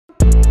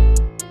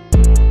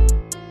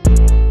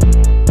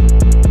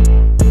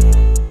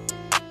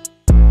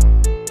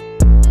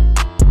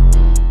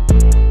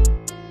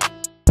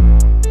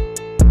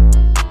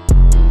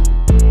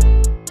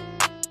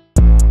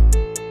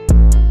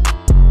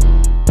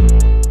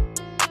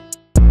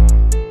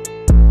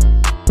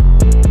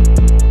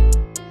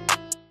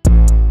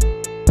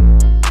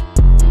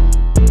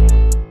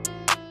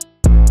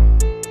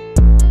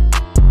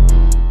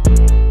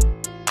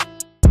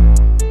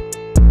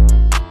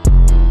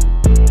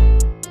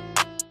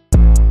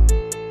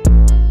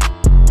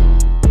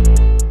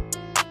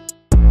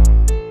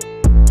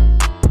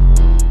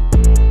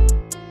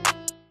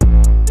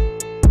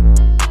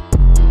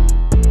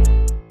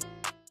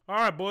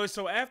right, boys.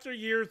 So after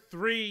year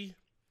 3,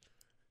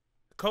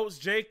 Coach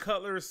Jay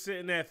Cutler is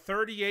sitting at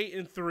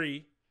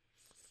 38-3,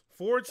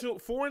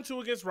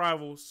 4-2 against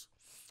rivals,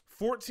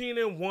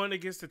 14-1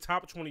 against the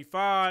top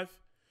 25.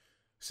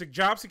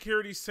 Job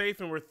security safe,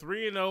 and we're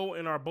 3-0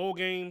 in our bowl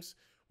games.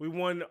 We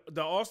won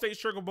the All-State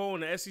Sugar Bowl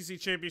and the SEC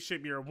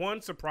Championship year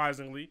 1,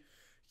 surprisingly.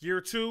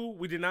 Year 2,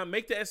 we did not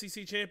make the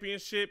SEC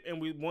Championship,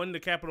 and we won the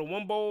Capital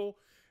One Bowl.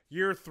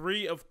 Year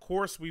 3, of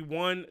course, we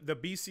won the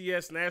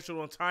BCS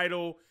National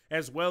title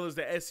as well as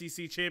the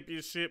SEC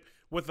Championship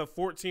with a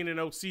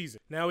 14-0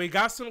 season. Now, we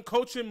got some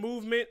coaching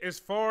movement as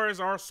far as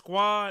our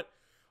squad.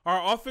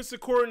 Our offensive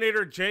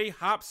coordinator, Jay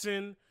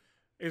Hopson,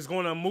 is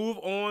going to move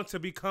on to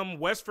become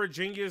West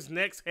Virginia's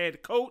next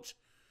head coach.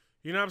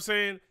 You know what I'm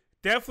saying?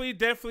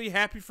 Definitely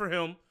happy for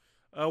him.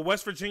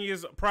 West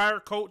Virginia's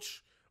prior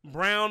coach,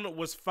 Brown,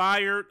 was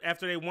fired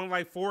after they won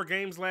like 4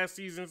 games last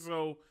season.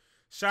 So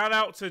shout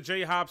out to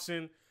Jay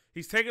Hopson.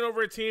 He's taking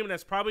over a team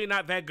that's probably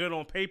not that good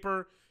on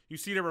paper. You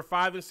see, they were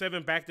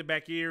 5-7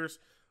 back-to-back years.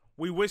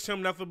 We wish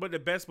him nothing but the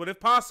best, but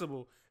if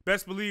possible,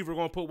 best believe we're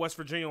going to put West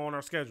Virginia on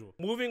our schedule.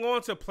 Moving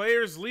on to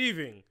players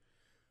leaving.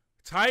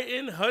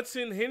 Titan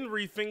Hudson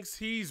Henry thinks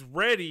he's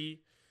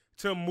ready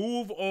to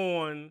move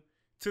on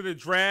to the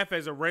draft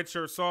as a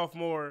redshirt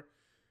sophomore.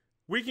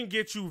 We can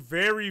get you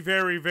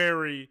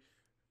very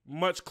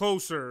much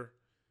closer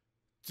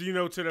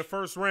to, to the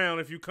first round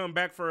if you come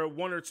back for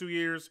 1 or 2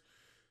 years.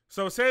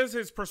 So it says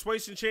his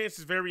persuasion chance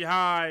is very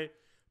high.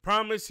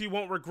 Promise he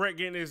won't regret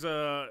getting his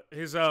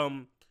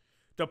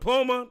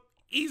diploma.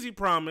 Easy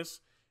promise.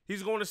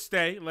 He's going to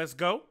stay. Let's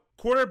go.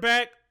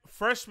 Quarterback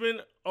freshman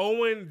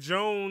Owen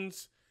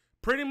Jones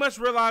pretty much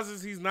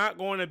realizes he's not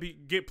going to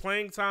get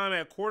playing time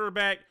at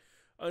quarterback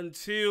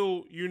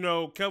until,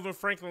 Kelvin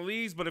Franklin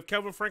leaves. But if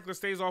Kelvin Franklin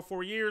stays all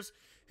 4 years,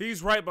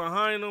 he's right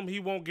behind him. He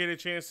won't get a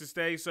chance to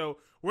stay. So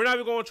we're not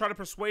even going to try to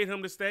persuade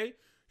him to stay.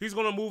 He's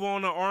going to move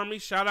on to Army.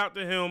 Shout out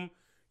to him.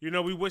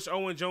 We wish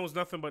Owen Jones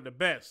nothing but the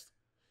best.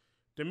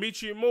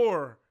 Dimitri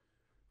Moore,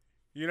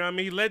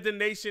 he led the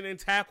nation in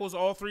tackles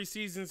all 3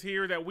 seasons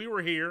here that we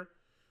were here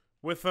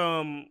with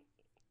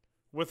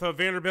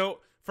Vanderbilt.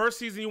 First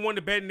season, he won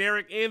the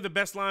Bednarik and the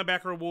Best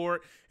Linebacker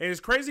Award. And it's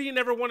crazy he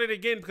never won it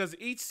again because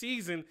each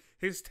season,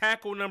 his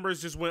tackle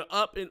numbers just went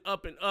up and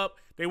up and up.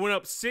 They went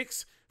up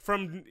 6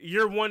 from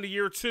year 1 to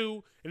year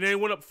 2, and then they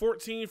went up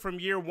 14 from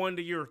year 1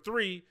 to year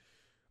 3.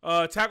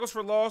 Tackles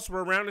for loss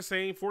were around the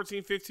same,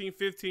 14, 15,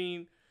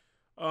 15.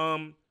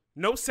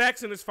 No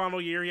sacks in his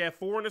final year. He had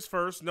 4 in his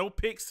first. No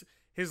picks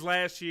his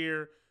last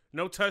year.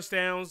 No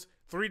touchdowns.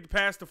 3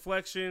 pass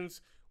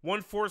deflections.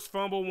 1 forced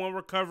fumble. 1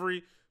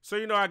 recovery.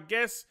 So, I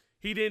guess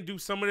he didn't do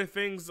some of the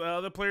things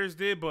other players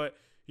did, but,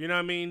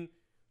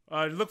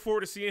 look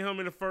forward to seeing him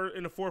in the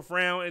 4th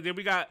round. And then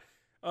we got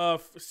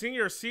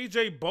senior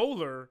CJ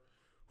Bowler,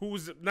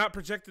 who's not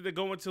projected to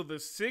go until the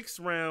 6th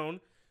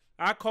round.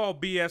 I call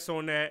BS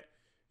on that.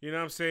 You know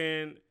what I'm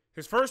saying?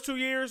 His first 2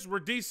 years were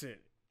decent.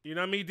 He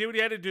did what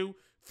he had to do.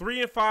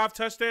 3 and 5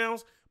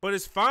 touchdowns. But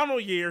his final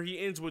year, he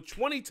ends with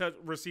 20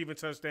 receiving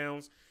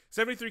touchdowns,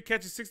 73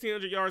 catches,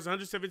 1,600 yards,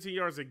 117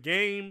 yards a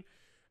game.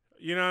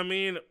 You know what I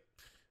mean?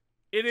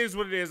 It is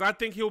what it is. I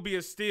think he'll be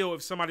a steal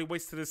if somebody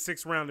waits to the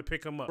 6th round to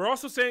pick him up. We're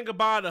also saying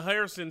goodbye to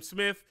Harrison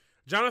Smith,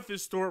 Jonathan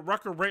Stewart,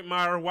 Rucker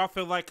Raitmeyer, who I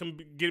feel like can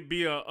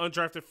be an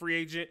undrafted free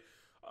agent.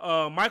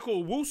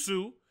 Michael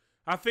Owusu,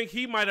 I think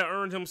he might have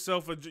earned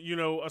himself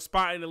a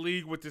spot in the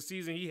league with the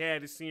season he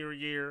had his senior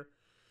year.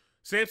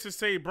 Samson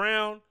St.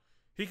 Brown,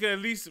 he could at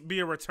least be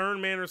a return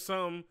man or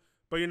something.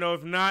 But,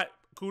 if not,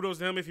 kudos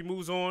to him if he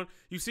moves on.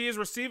 You see his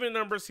receiving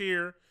numbers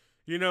here,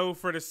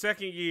 for the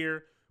 2nd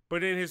year.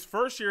 But in his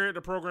first year at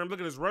the program, look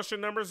at his rushing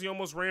numbers. He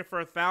almost ran for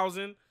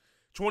 1,000,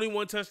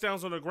 21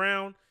 touchdowns on the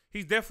ground.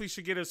 He definitely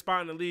should get a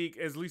spot in the league,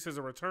 at least as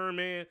a return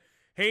man.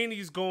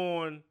 Haney's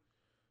gone.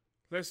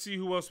 Let's see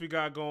who else we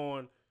got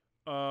going.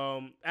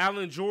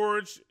 Alan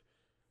George,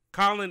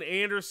 Colin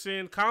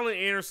Anderson. Colin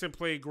Anderson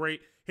played great.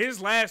 His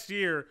last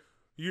year,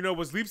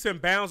 was leaps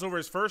and bounds over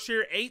his first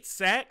year. 8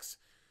 sacks,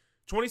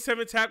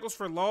 27 tackles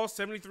for loss,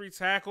 73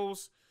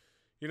 tackles.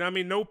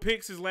 No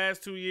picks his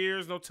last 2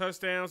 years, no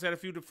touchdowns, had a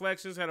few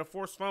deflections, had a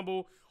forced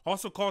fumble,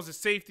 also caused a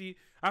safety.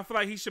 I feel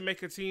like he should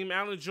make a team.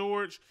 Alan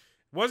George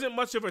wasn't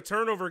much of a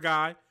turnover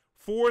guy.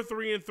 4,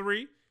 3, and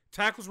 3.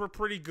 Tackles were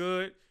pretty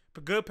good,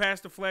 but good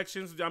pass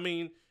deflections.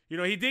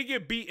 He did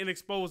get beat and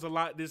exposed a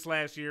lot this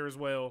last year as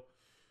well.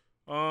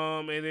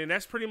 And then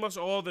that's pretty much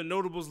all the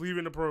notables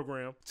leaving the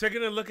program.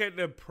 Taking a look at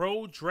the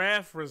pro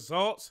draft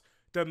results,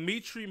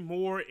 Dimitri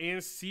Moore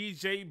and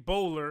CJ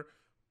Bowler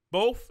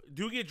both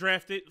do get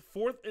drafted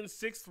 4th and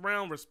 6th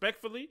round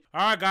respectfully.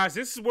 All right, guys,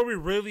 this is where we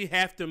really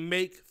have to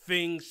make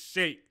things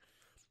shake.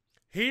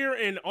 Here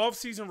in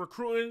offseason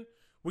recruiting,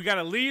 we got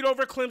a lead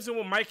over Clemson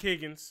with Mike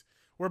Higgins.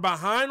 We're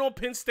behind on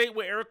Penn State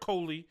with Eric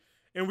Coley.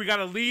 And we got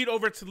a lead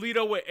over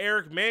Toledo with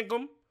Eric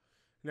Mangum.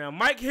 Now,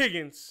 Mike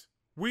Higgins,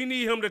 we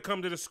need him to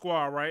come to the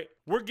squad, right?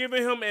 We're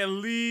giving him at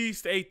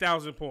least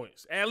 8,000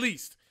 points. At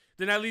least.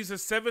 Then that leaves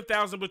us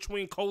 7,000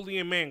 between Coley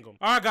and Mangum.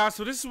 All right, guys,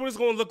 so this is what it's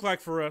going to look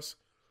like for us.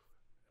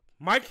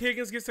 Mike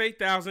Higgins gets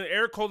 8,000.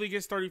 Eric Coley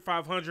gets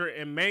 3,500.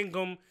 And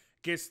Mangum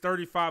gets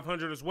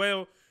 3,500 as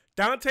well.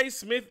 Dante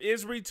Smith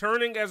is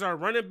returning as our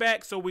running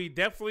back, so we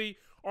definitely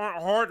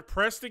aren't hard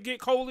pressed to get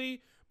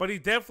Coley, but he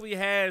definitely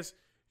has,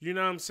 you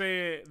know what I'm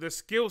saying, the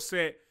skill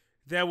set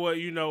that will,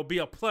 you know, be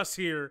a plus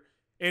here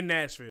in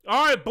Nashville.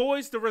 All right,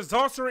 boys, the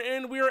results are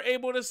in. We are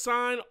able to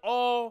sign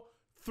all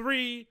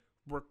 3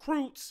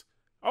 recruits.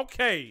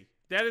 Okay,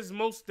 that is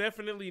most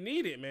definitely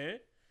needed, man.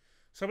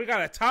 So we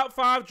got a top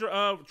 5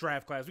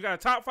 draft class. We got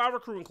a top 5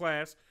 recruiting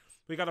class.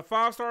 We got a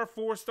 5-star,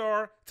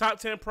 4-star, top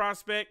 10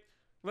 prospect.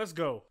 Let's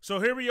go. So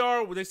here we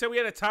are. They said we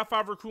had a top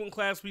 5 recruiting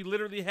class. We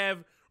literally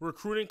have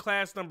recruiting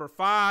class number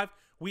 5.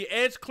 We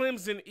edged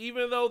Clemson,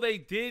 even though they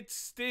did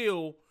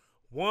steal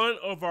one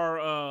of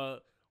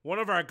our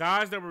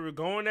guys that we were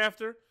going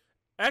after.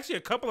 Actually,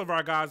 a couple of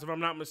our guys, if I'm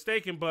not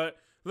mistaken. But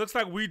it looks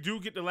like we do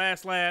get the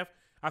last laugh.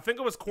 I think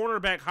it was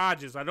cornerback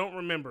Hodges. I don't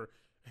remember.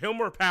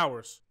 Hilmer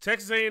Powers.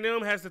 Texas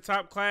A&M has the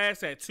top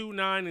class at 2,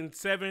 9, and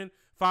 7.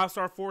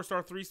 5-star,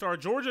 4-star, 3-star.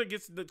 Georgia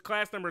gets the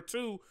class number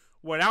 2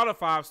 without a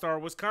 5-star.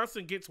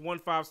 Wisconsin gets 1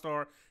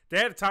 5-star. They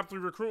had a top 3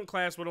 recruiting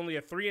class with only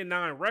a 3 and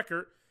 9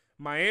 record.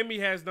 Miami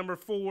has number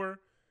 4.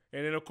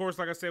 And then, of course,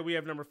 like I said, we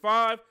have number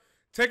 5.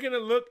 Taking a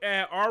look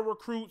at our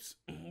recruits,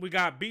 we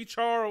got B.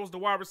 Charles, the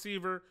wide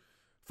receiver,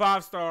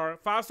 5-star.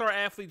 5-star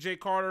athlete Jay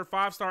Carter.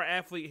 5-star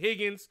athlete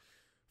Higgins.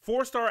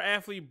 4-star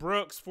athlete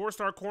Brooks.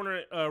 4-star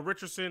corner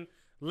Richardson.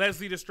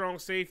 Leslie, the strong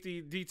safety,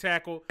 D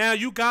tackle. Now,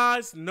 you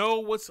guys know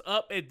what's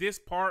up at this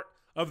part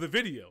of the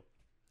video.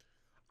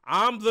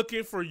 I'm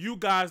looking for you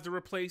guys to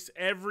replace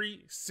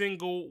every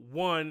single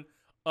one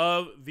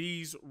of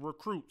these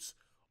recruits.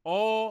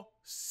 All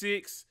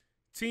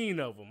 16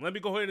 of them. Let me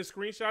go ahead and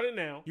screenshot it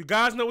now. You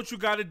guys know what you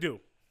got to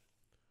do.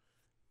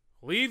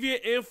 Leave your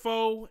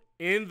info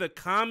in the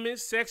comment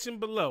section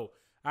below.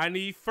 I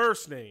need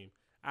first name.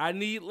 I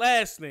need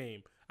last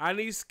name. I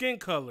need skin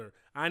color.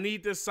 I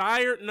need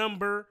desired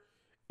number.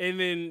 And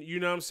then,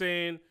 you know what I'm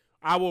saying,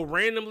 I will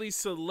randomly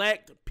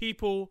select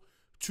people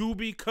to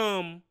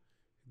become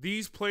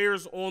these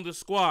players on the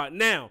squad.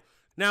 Now,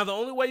 the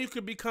only way you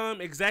could become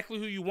exactly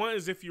who you want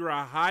is if you're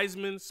a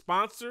Heisman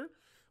sponsor.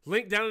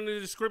 Link down in the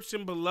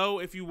description below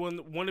if you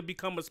want to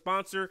become a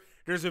sponsor.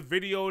 There's a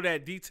video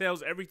that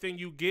details everything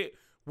you get,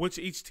 which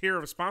each tier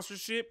of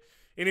sponsorship.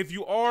 And if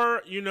you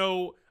are, you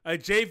know, a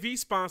JV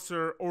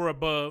sponsor or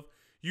above,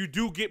 you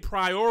do get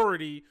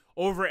priority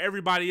over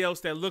everybody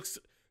else that looks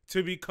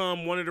to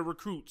become one of the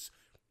recruits.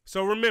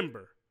 So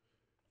remember,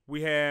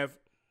 we have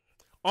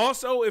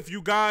also, if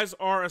you guys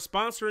are a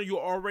sponsor and you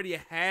already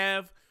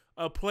have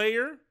a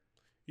player,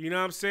 you know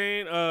what I'm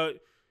saying?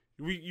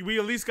 We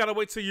at least got to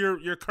wait till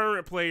your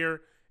current player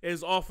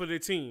is off of the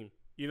team.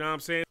 You know what I'm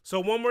saying? So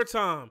one more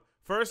time,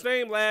 first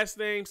name, last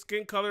name,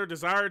 skin color,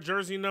 desired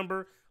jersey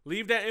number.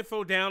 Leave that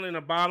info down in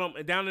the bottom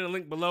and down in the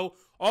link below.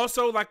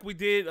 Also, like we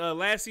did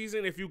last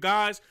season, if you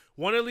guys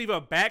want to leave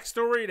a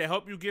backstory to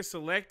help you get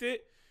selected,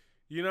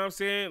 you know what I'm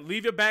saying?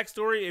 Leave your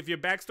backstory. If your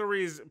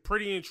backstory is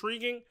pretty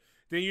intriguing,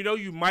 then you know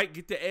you might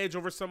get the edge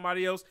over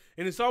somebody else.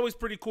 And it's always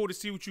pretty cool to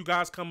see what you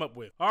guys come up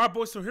with. All right,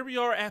 boys, so here we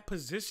are at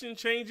position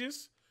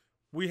changes.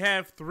 We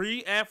have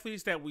 3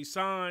 athletes that we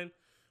signed.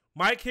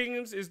 Mike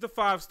Higgins is the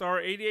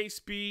 5-star, 88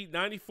 speed,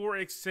 94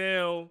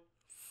 excel.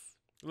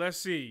 Let's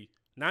see,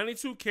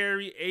 92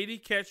 carry, 80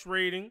 catch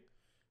rating.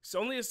 It's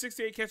only a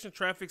 68 catch in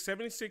traffic,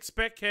 76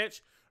 spec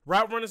catch.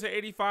 Route runners at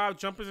 85,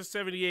 jumpers at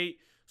 78.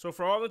 So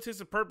for all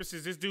intents and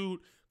purposes, this dude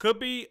could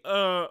be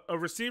a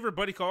receiver,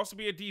 but he could also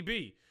be a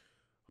DB.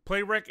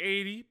 Play rec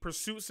 80,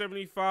 pursuit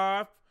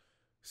 75,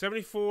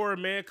 74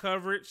 man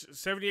coverage,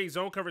 78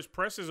 zone coverage.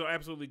 Presses are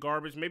absolutely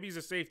garbage. Maybe he's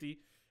a safety.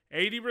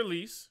 80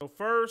 release. So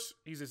first,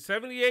 he's a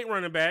 78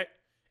 running back,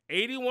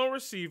 81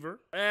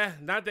 receiver.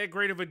 Not that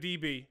great of a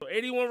DB. So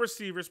 81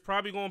 receivers,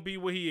 probably going to be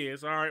what he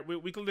is. All right,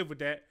 we can live with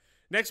that.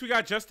 Next, we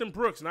got Justin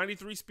Brooks,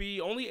 93 speed,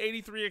 only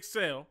 83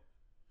 excel,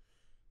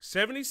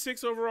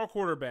 76 overall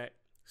quarterback,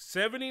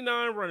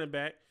 79 running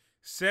back,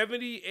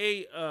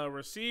 78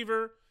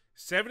 receiver,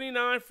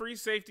 79 free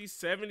safety,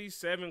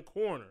 77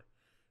 corner.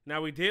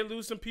 Now, we did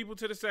lose some people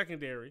to the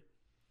secondary.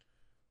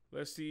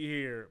 Let's see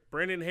here.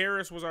 Brandon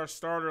Harris was our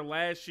starter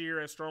last year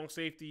at strong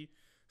safety.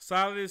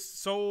 Silas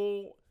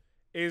Soul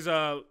is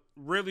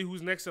really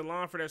who's next in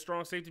line for that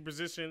strong safety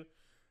position.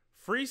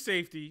 Free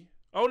safety.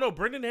 Oh, no,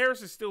 Brandon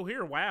Harris is still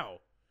here. Wow.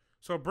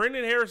 So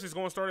Brandon Harris is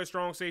going to start at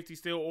strong safety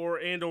still, or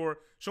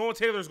Sean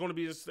Taylor is going to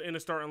be in the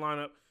starting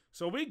lineup.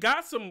 So we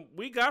got some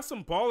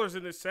ballers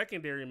in this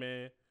secondary,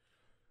 man.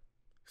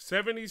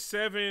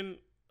 77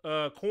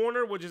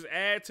 corner, which is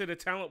add to the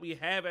talent we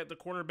have at the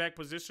cornerback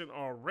position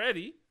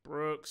already.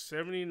 Brooks,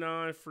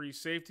 79 free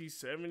safety,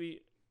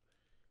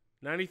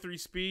 93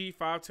 speed,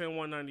 5'10",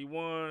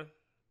 191.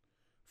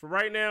 For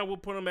right now, we'll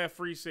put him at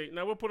free safety.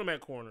 No, we'll put him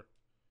at corner.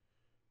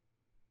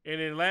 And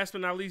then last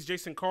but not least,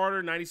 Jason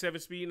Carter,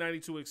 97 speed,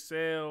 92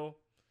 excel.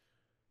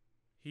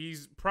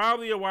 He's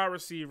probably a wide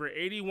receiver,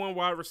 81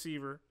 wide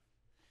receiver,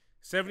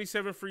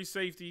 77 free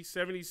safety,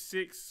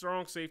 76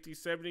 strong safety,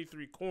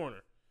 73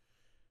 corner.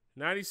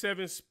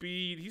 97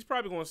 speed. He's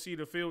probably going to see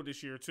the field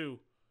this year too.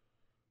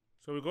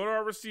 So we go to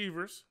our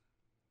receivers.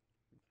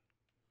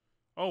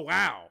 Oh,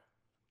 wow.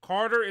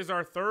 Carter is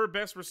our third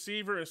best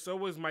receiver, and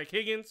so is Mike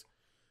Higgins.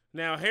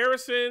 Now,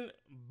 Harrison,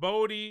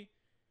 Bodie,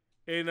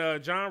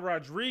 and John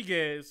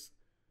Rodriguez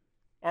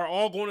are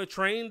all going to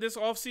train this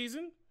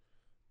offseason.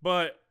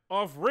 But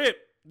off rip,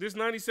 this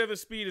 97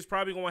 speed is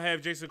probably going to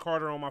have Jason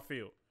Carter on my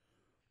field.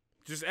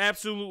 Just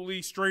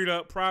absolutely straight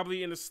up,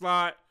 probably in the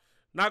slot.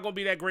 Not going to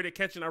be that great at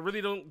catching. I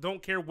really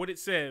don't care what it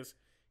says.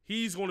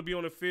 He's going to be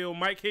on the field.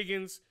 Mike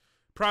Higgins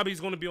probably is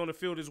going to be on the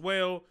field as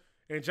well.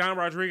 And John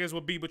Rodriguez will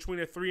be between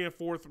the 3rd and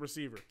 4th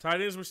receiver.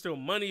 Tight ends were still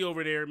money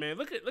over there, man.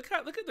 Look at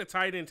the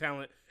tight end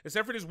talent.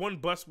 Except for this one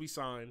bust we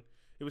signed.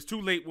 It was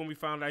too late when we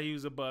found out he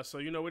was a bust. So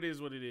you know it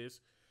is what it is.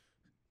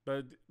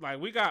 But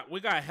like we got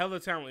hella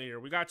talent here.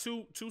 We got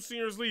two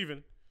seniors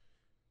leaving.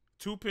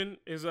 Tupin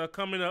is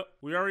coming up.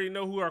 We already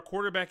know who our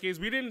quarterback is.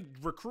 We didn't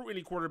recruit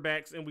any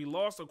quarterbacks, and we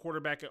lost a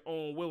quarterback at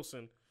Owen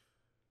Wilson.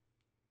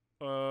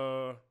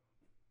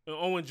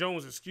 Owen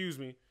Jones, excuse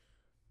me.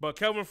 But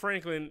Kelvin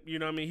Franklin, you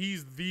know what I mean,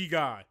 he's the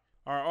guy.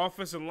 Our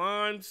offensive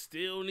line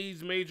still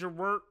needs major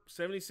work.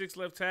 76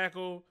 left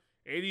tackle,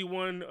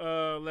 81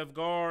 left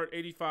guard,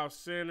 85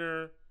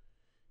 center,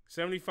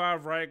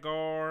 75 right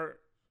guard.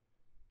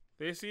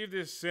 Let's see if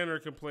this center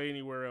can play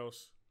anywhere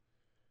else.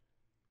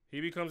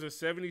 He becomes a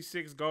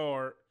 76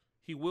 guard.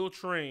 He will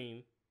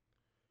train.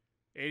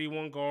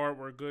 81 guard,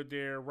 we're good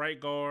there. Right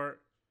guard.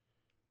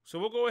 So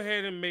we'll go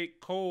ahead and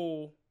make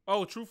Cole.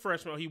 Oh, true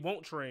freshman. He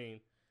won't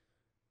train.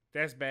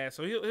 That's bad.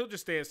 So he'll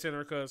just stay at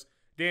center because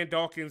Dan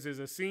Dawkins is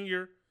a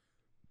senior.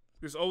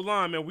 This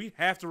O-line, man, we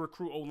have to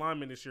recruit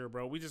O-linemen this year,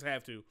 bro. We just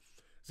have to.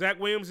 Zach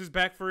Williams is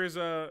back for his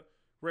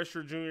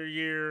redshirt junior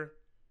year.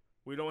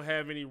 We don't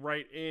have any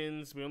right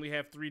ends. We only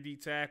have 3D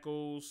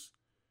tackles.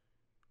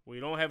 We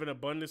don't have an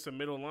abundance of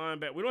middle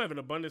linebackers. We don't have an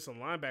abundance of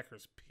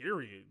linebackers,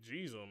 period.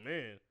 Jeez, oh,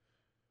 man.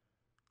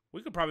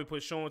 We could probably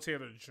put Sean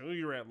Taylor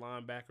Jr. at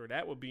linebacker.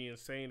 That would be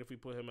insane if we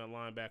put him at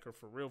linebacker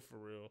for real, for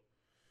real.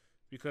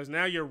 Because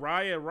now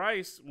Uriah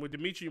Rice, with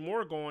Dimitri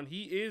Moore gone,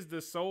 he is the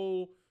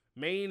sole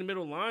main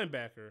middle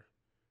linebacker.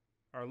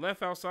 Our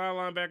left outside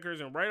linebackers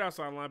and right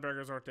outside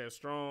linebackers aren't that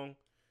strong.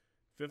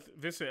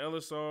 Vincent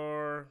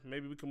Ellisar,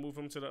 maybe we can move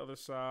him to the other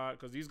side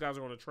because these guys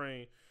are going to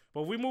train.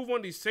 But if we move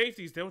on these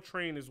safeties, they'll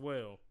train as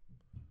well.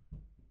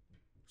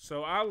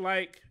 So I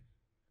like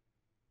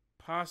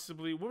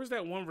possibly, what was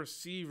that one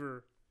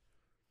receiver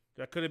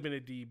that could have been a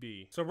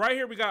DB? So right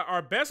here we got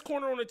our best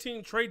corner on the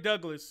team, Trey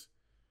Douglas,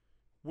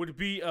 would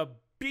be a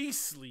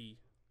beastly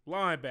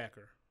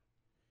linebacker.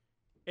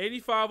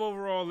 85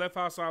 overall left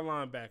outside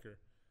linebacker.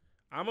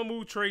 I'm going to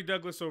move Trey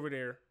Douglas over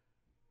there.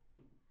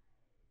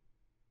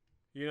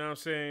 You know what I'm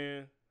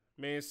saying?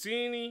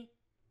 Messina,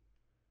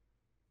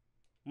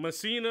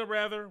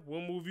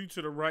 we'll move you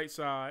to the right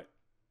side.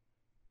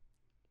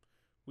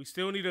 We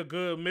still need a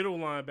good middle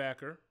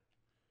linebacker.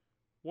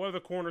 What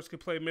other corners could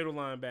play middle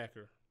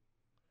linebacker?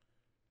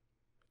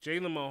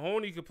 Jalen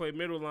Mahoney could play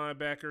middle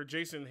linebacker.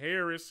 Jason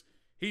Harris,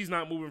 he's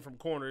not moving from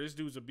corner. This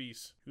dude's a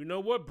beast. You know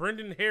what?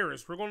 Brendan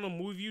Harris, we're going to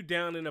move you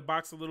down in the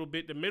box a little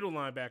bit, the middle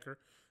linebacker.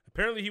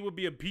 Apparently, he would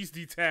be a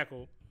beastie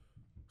tackle.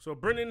 So,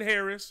 Brendan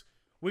Harris,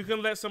 we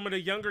can let some of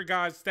the younger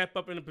guys step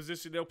up in the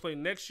position they'll play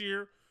next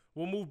year.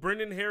 We'll move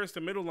Brendan Harris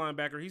to middle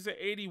linebacker. He's at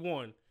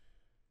 81.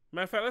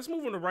 Matter of fact, let's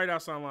move him to right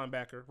outside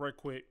linebacker right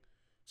quick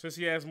since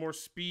he has more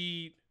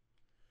speed.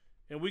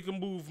 And we can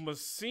move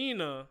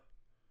Messina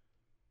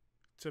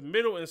to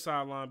middle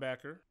inside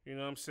linebacker. You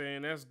know what I'm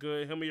saying? That's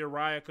good. Him and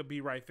Uriah could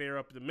be right there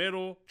up the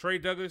middle. Trey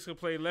Douglas could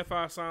play left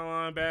outside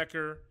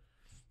linebacker.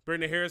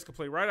 Brendan Harris could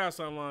play right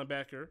outside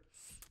linebacker.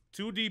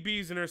 2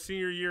 DBs in their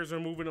senior years are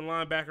moving to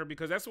linebacker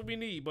because that's what we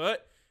need.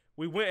 But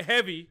we went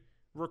heavy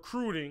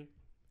recruiting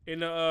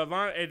in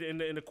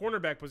the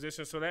cornerback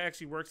position, so that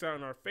actually works out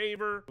in our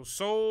favor. So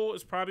Soul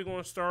is probably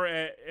going to start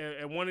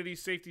at one of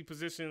these safety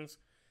positions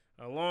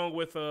along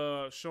with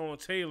Sean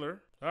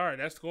Taylor. All right,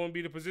 that's going to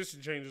be the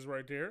position changes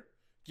right there.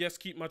 Yes,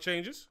 keep my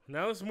changes.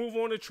 Now let's move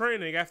on to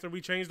training after we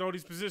changed all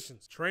these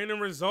positions. Training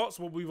results,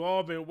 what we've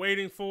all been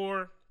waiting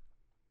for.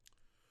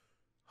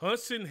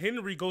 Hudson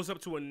Henry goes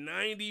up to a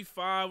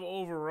 95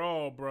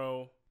 overall,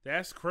 bro.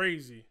 That's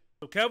crazy.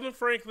 So Kelvin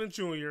Franklin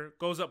Jr.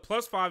 goes up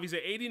 +5. He's at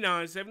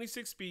 89,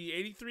 76 speed,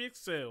 83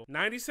 excel,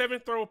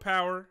 97 throw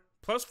power,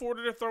 +4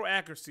 to the throw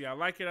accuracy. I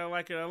like it, I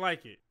like it, I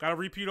like it. Got to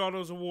repeat all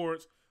those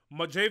awards.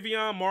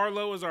 Javion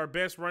Marlowe is our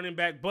best running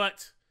back,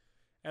 but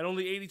at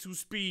only 82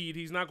 speed,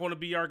 he's not going to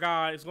be our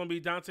guy. It's going to be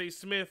Dante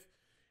Smith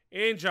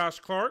and Josh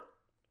Clark.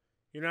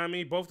 You know what I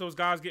mean? Both those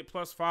guys get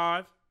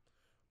 +5.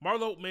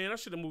 Marlowe, man, I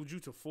should have moved you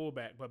to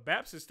fullback, but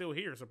Baps is still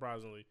here,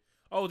 surprisingly.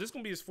 Oh, this is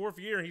going to be his 4th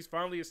year, and he's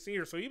finally a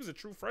senior, so he was a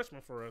true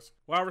freshman for us.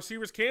 Wide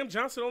receivers, Cam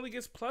Johnson only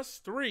gets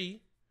 +3.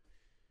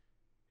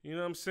 You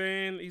know what I'm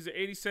saying? He's an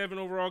 87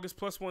 overall, gets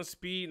 +1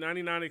 speed,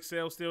 99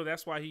 excel still.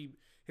 That's why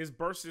his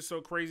burst is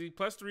so crazy.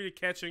 +3 to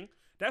catching.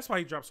 That's why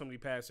he dropped so many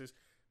passes.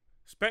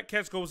 Spec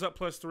catch goes up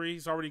 +3.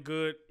 He's already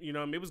good. You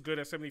know, it was good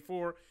at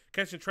 74.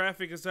 Catching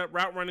traffic is up.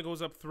 Route running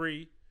goes up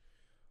 3.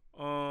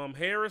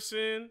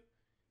 Harrison,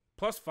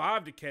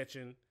 +5 to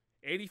catching.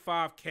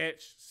 85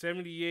 catch,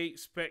 78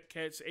 spec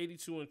catch,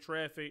 82 in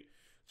traffic.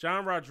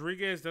 John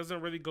Rodriguez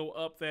doesn't really go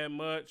up that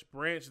much.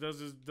 Branch does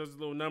his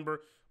little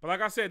number. But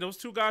like I said, those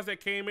two guys that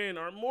came in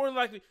are more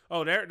likely.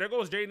 Oh, there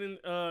goes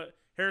Jaden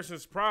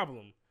Harrison's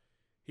problem.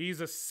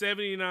 He's a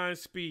 79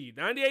 speed.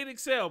 98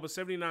 excel, but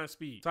 79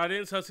 speed. Tight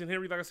ends, Hudson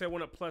Henry, like I said,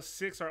 went up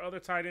 +6. Our other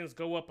tight ends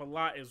go up a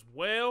lot as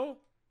well.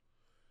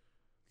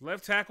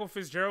 Left tackle,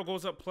 Fitzgerald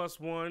goes up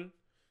 +1.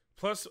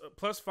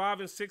 +5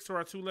 and 6 to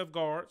our 2 left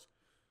guards.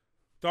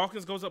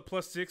 Dawkins goes up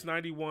 +6,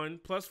 91.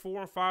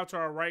 +4 and 5 to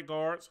our right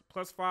guards.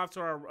 +5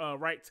 to our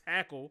right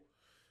tackle.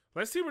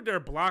 Let's see what their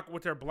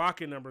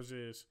blocking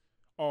numbers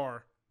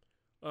are.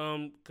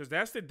 Because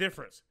that's the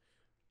difference.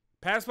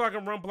 Pass block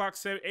and run block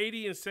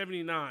 80 and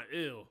 79.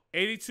 Ew.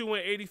 82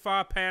 and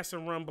 85 pass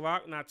and run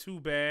block. Not too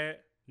bad.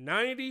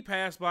 90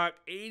 pass block,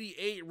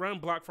 88 run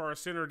block for our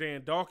center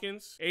Dan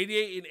Dawkins.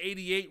 88 and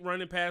 88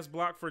 running pass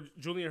block for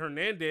Julian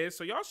Hernandez.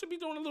 So y'all should be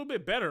doing a little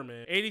bit better,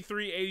 man.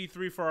 83,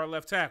 83 for our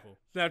left tackle.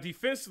 Now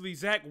defensively,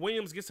 Zach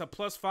Williams gets a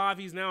 +5.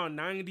 He's now a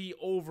 90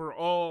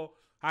 overall.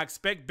 I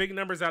expect big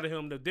numbers out of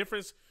him. The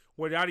difference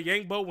with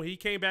Adeyingbo, when he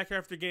came back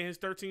after getting his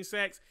 13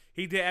 sacks,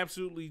 he did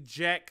absolutely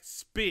jack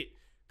spit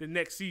the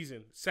next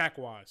season,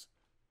 sack-wise.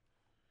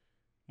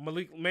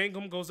 Malik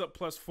Mangum goes up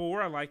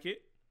 +4. I like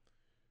it.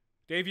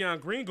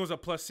 Davion Green goes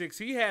up +6.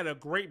 He had a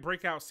great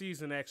breakout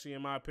season, actually,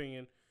 in my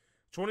opinion.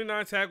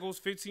 29 tackles,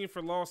 15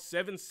 for loss,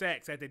 7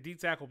 sacks at the D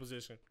tackle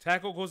position.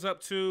 Tackle goes up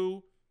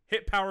 2.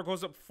 Hit power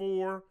goes up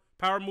 4.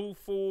 Power move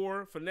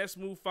 4. Finesse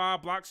move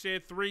 5. Block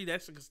shed 3.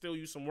 That can still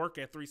use some work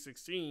at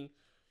 316.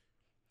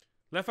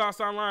 Left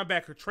outside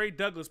linebacker, Trey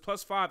Douglas,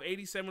 +5,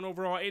 87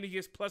 overall. And he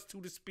gets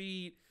 +2 to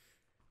speed,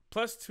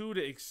 +2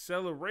 to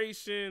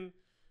acceleration.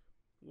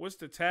 What's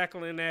the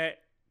tackling at?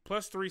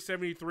 +3,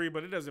 73,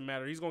 but it doesn't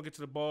matter. He's going to get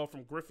to the ball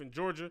from Griffin,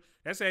 Georgia.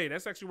 That's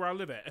actually where I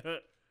live at.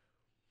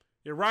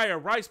 Uriah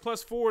Rice,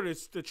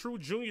 +4. The true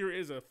junior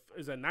is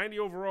a 90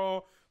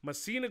 overall.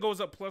 Messina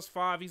goes up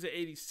 +5. He's an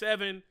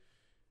 87.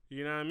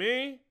 You know what I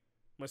mean?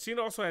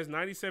 Messina also has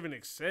 97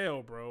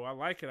 excel, bro. I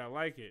like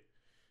it.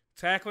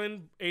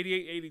 Tackling,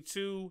 88,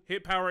 82.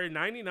 Hit power,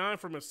 99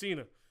 for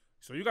Messina.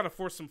 So you got to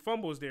force some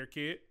fumbles there,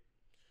 kid.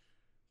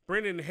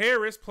 Brendan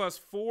Harris,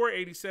 +4,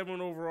 87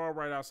 overall,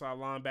 right outside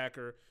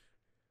linebacker.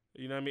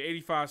 You know what I mean?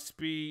 85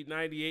 speed,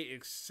 98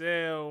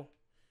 excel.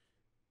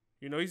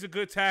 You know, he's a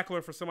good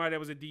tackler for somebody that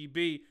was a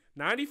DB.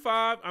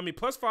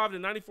 +5 to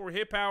 94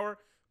 hit power.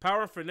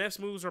 Power and finesse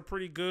moves are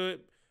pretty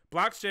good.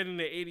 Block shedding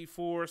at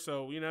 84.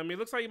 So, you know what I mean? It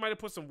looks like he might have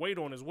put some weight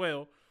on as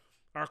well.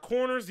 Our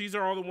corners, these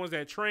are all the ones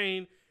that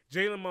train.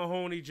 Jalen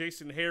Mahoney,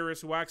 Jason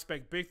Harris, who I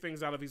expect big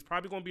things out of. He's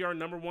probably going to be our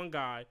 #1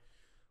 guy.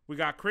 We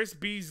got Chris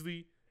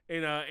Beasley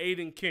and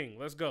Aiden King.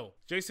 Let's go.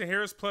 Jason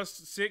Harris,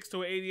 +6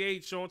 to an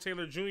 88. Sean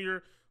Taylor Jr.,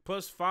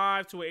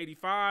 +5 to an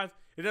 85.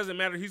 It doesn't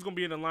matter. He's going to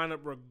be in the lineup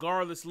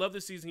regardless. Love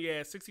the season he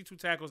had. 62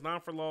 tackles, 9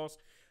 for loss,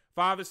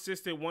 5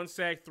 assisted, 1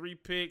 sack, 3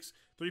 picks,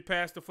 3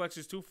 pass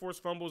deflections, 2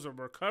 forced fumbles, a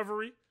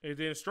recovery. And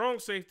then strong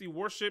safety,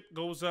 Worship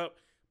goes up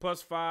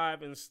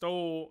 +5, and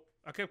Stoll,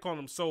 I kept calling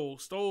him Soul.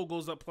 Stoll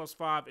goes up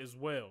 +5 as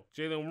well.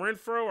 Jalen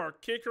Renfro, our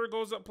kicker,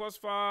 goes up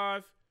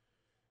 +5.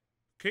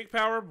 Kick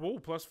power,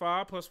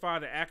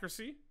 +5 to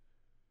accuracy.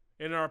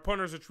 And our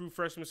punter's a true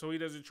freshman, so he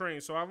doesn't train.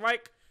 So I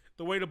like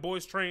the way the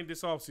boys trained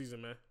this offseason,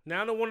 man.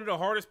 Now to one of the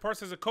hardest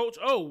parts as a coach.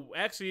 Oh,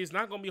 actually, it's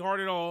not going to be hard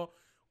at all.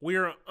 We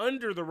are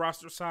under the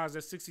roster size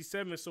at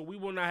 67, so we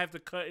will not have to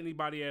cut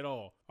anybody at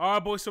all. All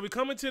right, boys, so we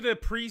come into the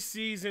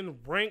preseason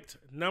ranked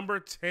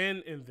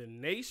 #10 in the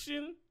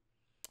nation.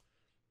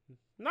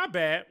 Not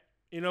bad,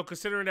 you know,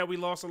 considering that we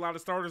lost a lot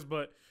of starters,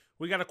 but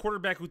we got a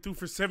quarterback who threw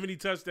for 70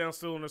 touchdowns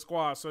still in the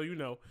squad, so, you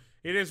know,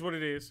 it is what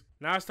it is.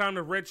 Now it's time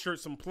to redshirt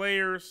some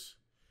players.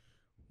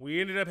 We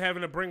ended up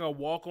having to bring a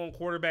walk-on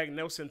quarterback,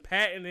 Nelson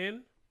Patton,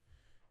 in.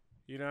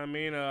 You know what I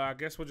mean? I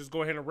guess we'll just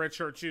go ahead and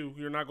redshirt you.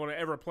 You're not going to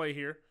ever play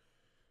here.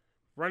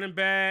 Running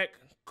back,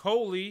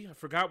 Coley. I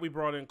forgot we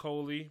brought in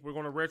Coley. We're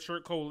going to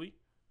redshirt Coley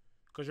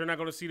because you're not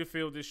going to see the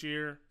field this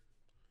year.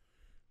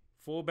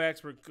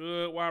 Fullbacks were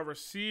good. Wide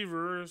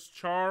receivers,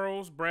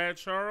 Brad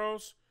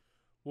Charles.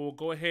 We'll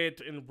go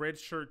ahead and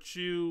redshirt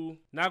you.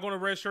 Not going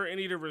to redshirt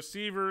any of the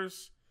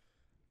receivers.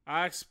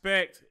 I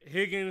expect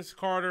Higgins,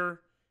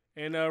 Carter,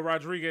 and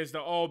Rodriguez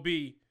to all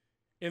be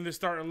in the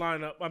starting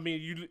lineup. I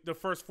mean, the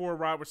first 4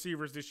 wide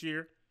receivers this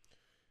year.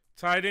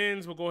 Tight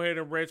ends, we'll go ahead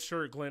and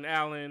redshirt Glenn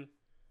Allen.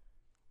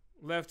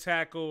 Left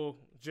tackle,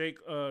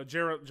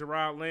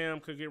 Gerard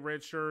Lamb could get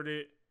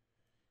redshirted.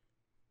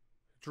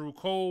 Drew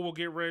Cole will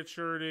get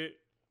redshirted.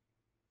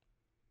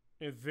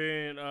 And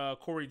then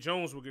Corey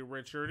Jones will get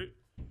redshirted.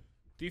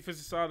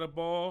 Defensive side of the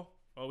ball,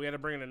 we had to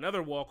bring in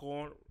another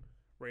walk-on,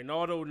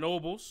 Reynaldo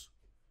Nobles.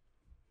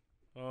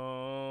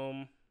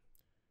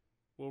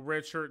 We'll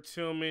redshirt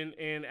Tillman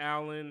and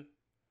Allen.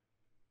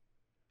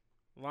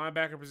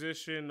 Linebacker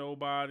position,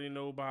 nobody.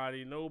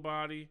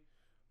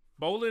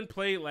 Bolin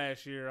played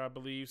last year, I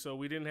believe, so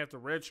we didn't have to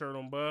redshirt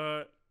him,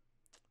 but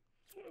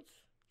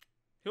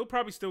he'll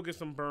probably still get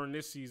some burn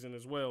this season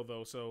as well,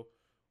 though, so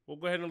We'll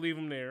go ahead and leave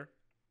him there.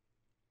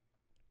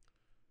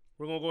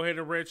 We're going to go ahead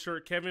and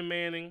redshirt Kevin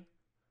Manning,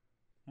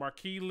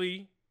 Marquis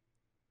Lee,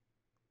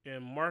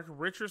 and Mark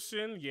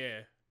Richardson.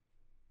 Yeah.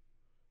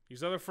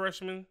 These other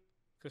freshmen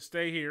could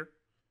stay here.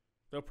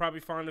 They'll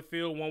probably find the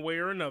field one way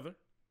or another.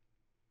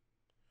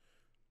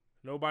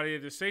 Nobody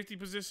at the safety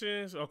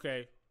positions.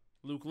 Okay.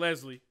 Luke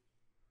Leslie.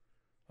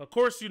 Of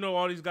course, you know,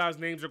 all these guys'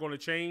 names are going to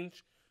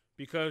change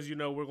because, you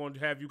know, we're going to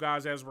have you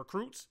guys as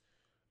recruits.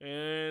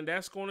 And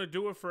that's going to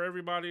do it for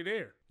everybody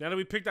there. Now that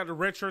we picked out the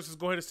red shirts, let's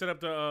go ahead and set up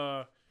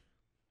the,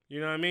 you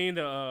know what I mean,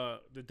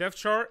 the depth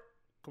chart.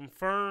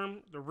 Confirm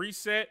the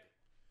reset.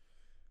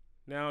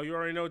 Now, you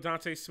already know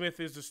Dante Smith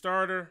is the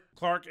starter.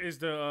 Clark is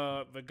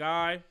the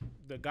guy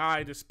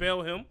to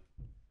spell him.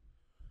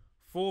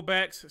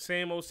 Fullbacks,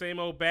 same old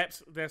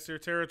Baps. That's their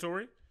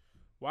territory.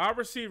 Wide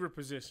receiver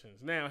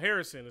positions. Now,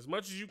 Harrison, as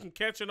much as you can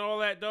catch and all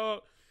that,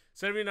 dog,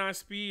 79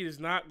 speed is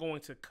not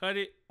going to cut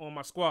it on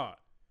my squad.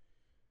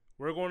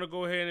 We're going to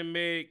go ahead and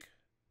make,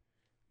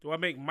 do I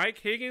make Mike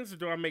Higgins or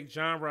do I make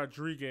John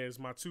Rodriguez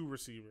my 2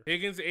 receiver?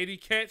 Higgins, 80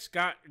 catch,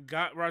 got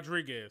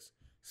Rodriguez.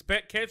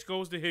 Spec catch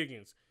goes to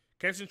Higgins.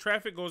 Catching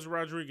traffic goes to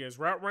Rodriguez.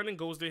 Route running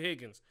goes to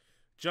Higgins.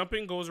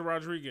 Jumping goes to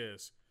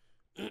Rodriguez.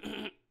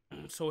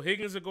 So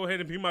Higgins will go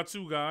ahead and be my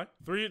 2 guy.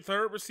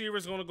 Third receiver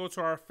is going to go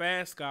to our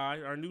fast guy,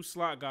 our new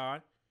slot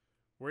guy.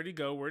 Where'd he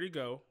go?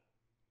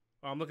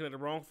 Oh, I'm looking at the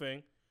wrong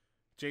thing.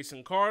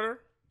 Jason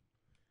Carter.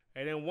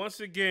 And then once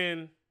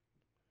again,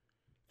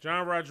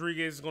 John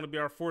Rodriguez is going to be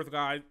our 4th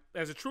guy.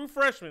 As a true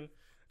freshman,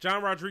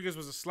 John Rodriguez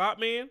was a slot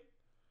man.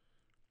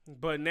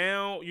 But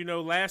now, you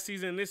know, last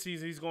season and this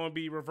season, he's going to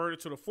be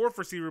reverted to the 4th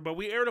receiver. But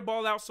we air the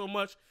ball out so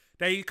much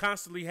that he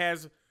constantly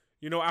has,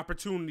 you know,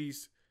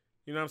 opportunities,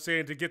 you know what I'm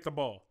saying, to get the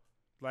ball.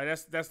 Like,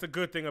 that's the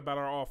good thing about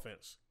our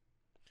offense.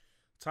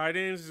 Tight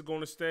ends is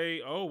going to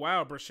stay. Oh,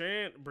 wow.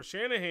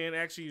 Brashanahan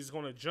actually is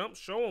going to jump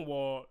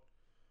Schoenwald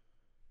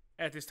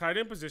at this tight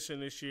end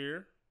position this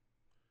year.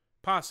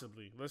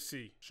 Possibly. Let's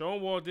see.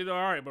 Schoenwald did all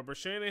right, but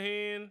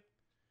Brashanahan,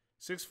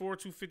 6'4",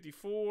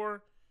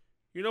 254.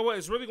 You know what?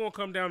 It's really going to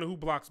come down to who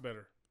blocks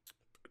better.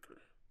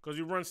 Because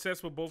you run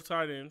sets with both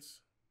tight ends.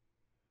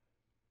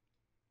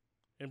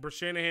 And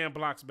Brashanahan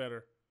blocks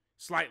better.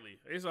 Slightly.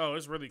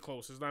 It's really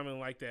close. It's not even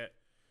like that.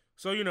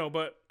 So, you know,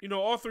 but, you know,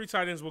 all 3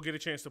 tight ends will get a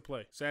chance to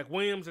play. Zach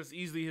Williams, that's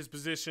easily his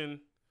position.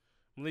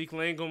 Malik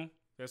Langham,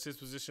 that's his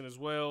position as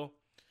well.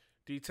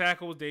 D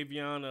tackles,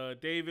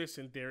 Davion Davis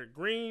and Derek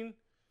Green.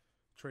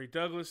 Trey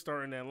Douglas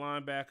starting at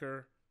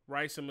linebacker.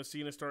 Rice and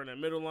Messina starting at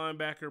middle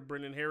linebacker.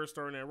 Brendan Harris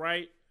starting at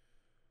right.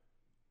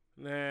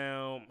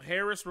 Now,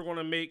 Harris, we're going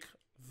to make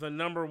the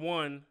number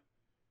 1.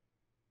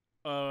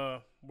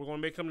 We're going to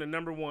make him the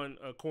number 1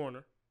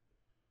 corner.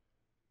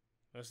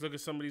 Let's look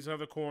at some of these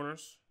other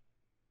corners.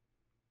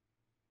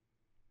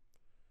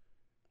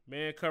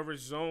 Man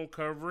coverage, zone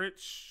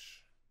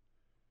coverage.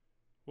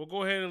 We'll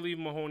go ahead and leave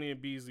Mahoney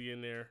and Beasley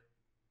in there.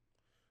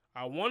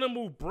 I want to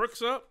move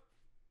Brooks up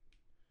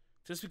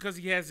just because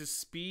he has his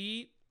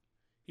speed.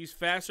 He's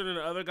faster than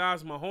the other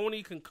guys.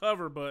 Mahoney can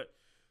cover, but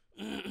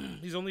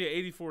he's only at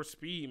 84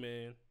 speed,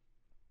 man.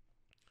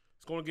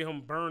 It's going to get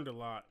him burned a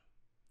lot.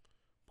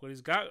 But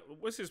he's got,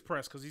 what's his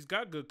press? Because he's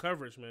got good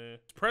coverage, man.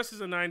 His press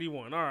is a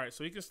 91. All right,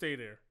 so he can stay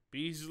there.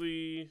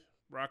 Beasley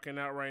rocking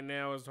out right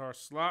now as our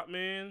slot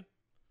man.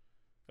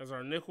 As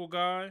our nickel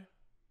guy.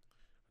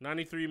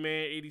 93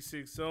 man,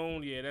 86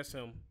 zone. Yeah, that's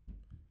him.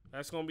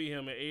 That's going to be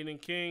him. And Aiden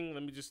King.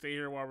 Let me just stay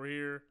here while we're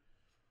here.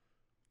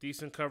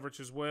 Decent coverage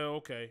as well.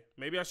 Okay.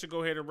 Maybe I should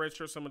go ahead and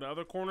redshirt some of the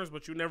other corners,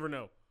 but you never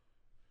know.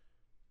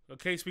 In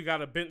case we got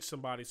to bench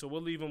somebody. So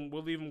we'll leave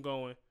him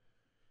going.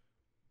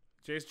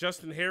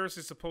 Justin Harris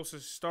is supposed to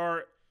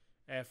start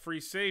at free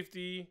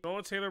safety.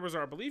 Sean Taylor was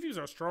I believe he was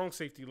our strong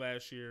safety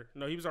last year.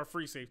 No, he was our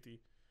free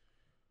safety.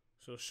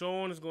 So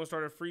Sean is going to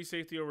start at free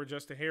safety over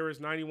Justin Harris,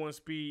 91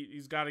 speed.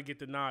 He's got to get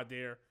the nod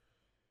there.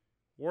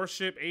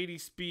 Worship, 80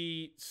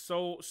 speed.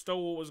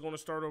 Stowell is going to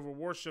start over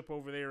Worship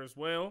over there as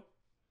well.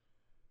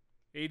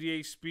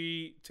 88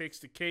 speed takes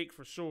the cake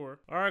for sure.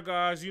 All right,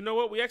 guys. You know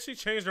what? We actually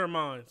changed our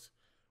minds.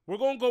 We're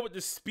going to go with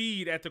the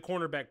speed at the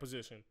cornerback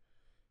position.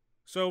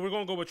 So we're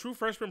going to go with true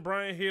freshman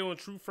Brian Hill and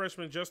true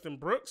freshman Justin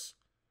Brooks.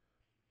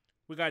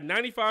 We got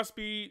 95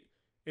 speed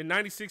and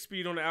 96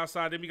 speed on the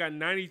outside. Then we got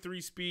 93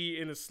 speed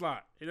in the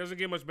slot. It doesn't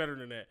get much better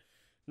than that.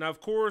 Now,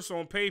 of course,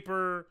 on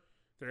paper,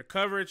 their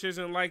coverage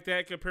isn't like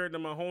that compared to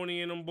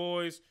Mahoney and them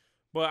boys.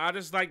 But I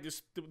just like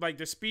this, like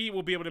the speed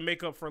will be able to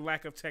make up for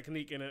lack of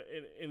technique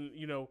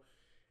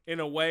in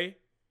a way.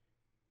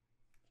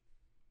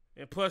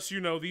 And plus, you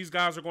know, these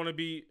guys are going to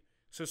be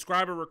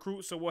subscriber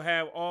recruits, so we'll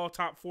have all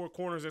top 4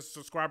 corners as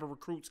subscriber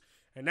recruits.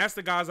 And that's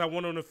the guys I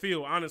want on the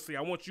field. Honestly,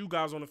 I want you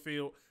guys on the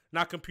field,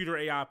 not computer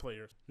AI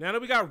players. Now that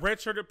we got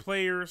redshirted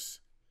players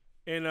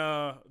and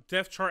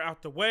depth chart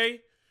out the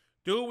way,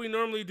 do what we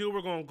normally do.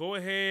 We're going to go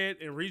ahead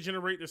and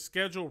regenerate the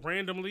schedule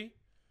randomly.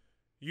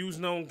 Use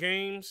known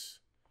games.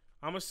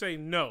 I'm going to say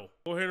no.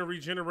 Go ahead and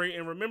regenerate.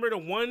 And remember the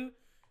one,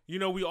 you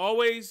know, we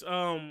always,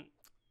 randomize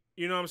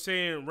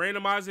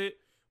it.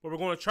 But we're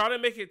going to try to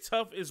make it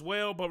tough as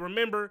well. But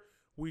remember,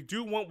 We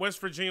do want West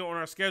Virginia on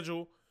our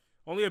schedule.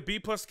 Only a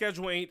B-plus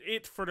schedule ain't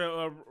it for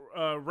the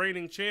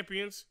reigning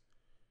champions.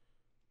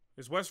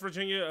 Is West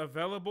Virginia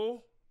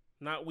available?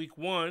 Not week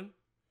 1.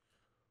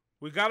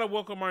 We got to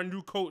welcome our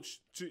new coach,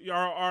 to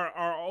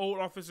our old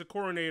offensive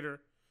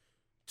coordinator,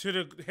 to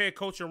the head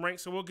coaching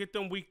ranks. So we'll get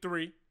them week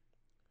 3.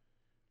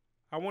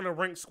 I want a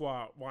ranked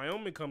squad.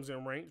 Wyoming comes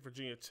in ranked.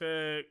 Virginia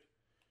Tech,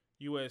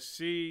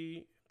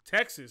 USC,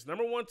 Texas.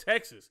 Number 1,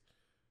 Texas.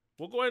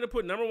 We'll go ahead and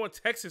put number 1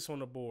 Texas on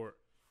the board.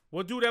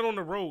 We'll do that on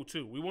the road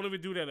too. We won't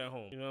even do that at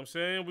home. You know what I'm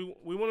saying?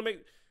 We want to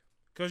make,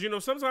 because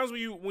sometimes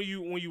when you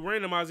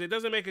randomize it, it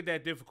doesn't make it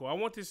that difficult. I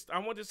want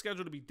this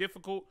schedule to be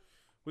difficult.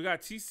 We got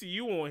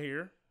TCU on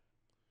here.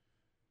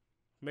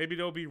 Maybe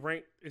they'll be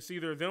ranked. It's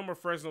either them or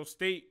Fresno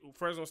State.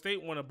 Fresno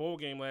State won a bowl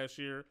game last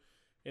year,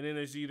 and then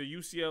there's either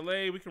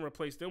UCLA. We can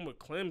replace them with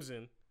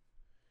Clemson.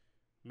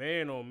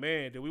 Man, oh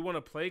man, do we want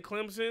to play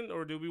Clemson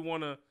or do we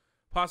want to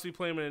possibly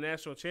play them in a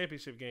national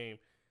championship game?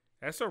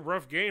 That's a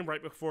rough game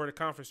right before the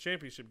conference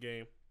championship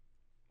game.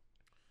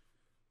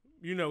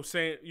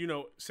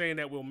 Saying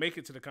that we'll make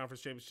it to the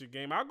conference championship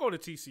game. I'll go to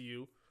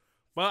TCU,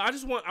 but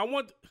I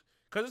want,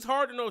 because it's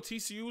hard to know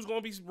TCU is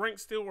going to be ranked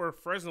still or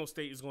Fresno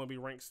State is going to be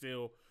ranked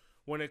still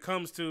when it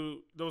comes to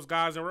those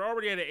guys, and we're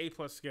already at an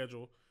A-plus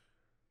schedule.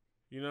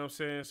 You know what I'm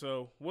saying?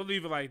 So we'll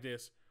leave it like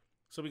this.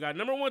 So we got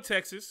number 1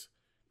 Texas,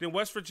 then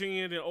West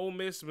Virginia, then Ole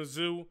Miss,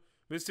 Mizzou,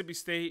 Mississippi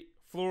State,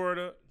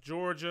 Florida,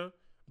 Georgia,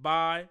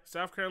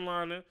 South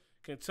Carolina,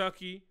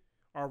 Kentucky,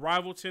 our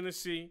rival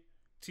Tennessee,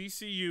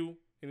 TCU,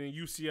 and then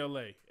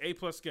UCLA.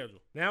 A-plus schedule.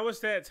 Now it's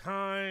that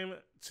time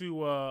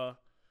to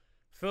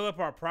fill up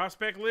our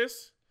prospect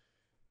list.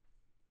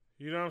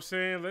 You know what I'm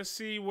saying? Let's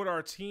see what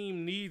our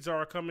team needs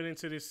are coming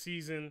into this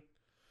season.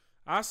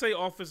 I say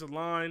offensive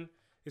line.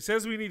 It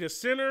says we need a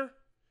center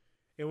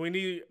and we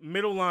need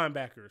middle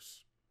linebackers.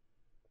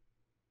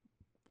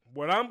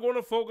 What I'm going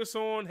to focus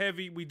on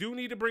heavy, we do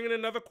need to bring in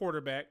another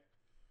quarterback.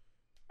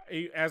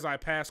 As I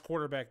pass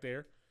quarterback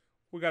there.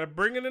 We got to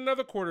bring in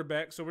another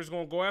quarterback, so we're just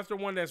going to go after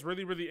one that's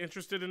really, really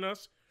interested in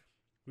us.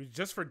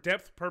 Just for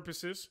depth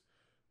purposes.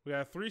 We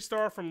got a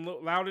 3-star from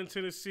Loudon,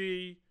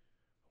 Tennessee,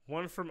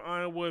 1 from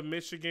Iowa,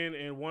 Michigan,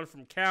 and 1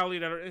 from Cali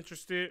that are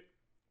interested.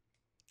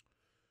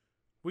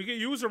 We can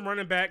use a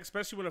running back,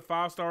 especially when a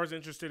 5-star is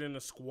interested in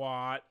the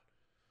squad.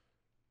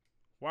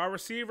 Wide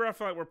receiver, I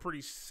feel like we're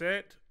pretty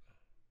set.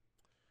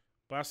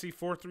 But I see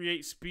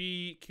 4.38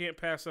 speed. Can't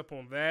pass up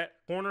on that.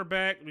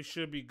 Cornerback, we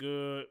should be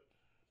good.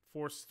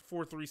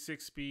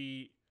 4.36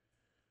 speed.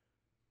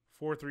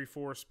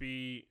 4.34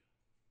 speed.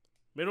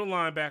 Middle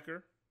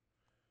linebacker.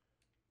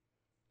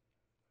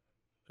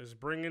 Let's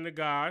bring in the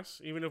guys.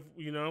 Even if,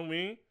 you know what I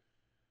mean?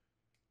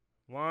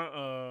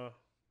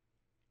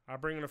 I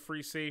bring in a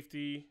free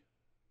safety.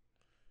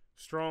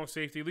 Strong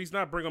safety. At least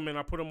not bring them in.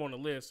 I put them on the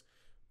list.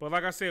 But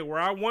like I said, where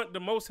I want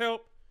the most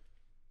help,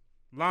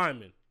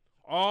 linemen.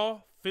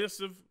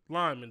 Offensive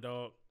linemen,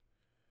 dog.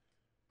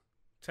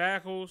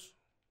 Tackles.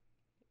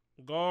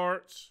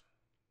 Guards.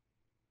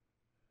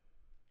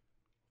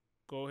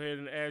 Go ahead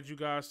and add you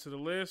guys to the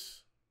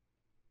list.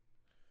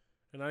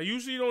 And I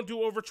usually don't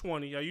do over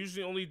 20. I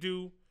usually only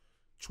do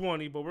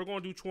 20, but we're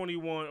going to do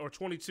 21 or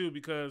 22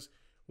 because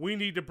we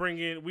need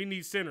to we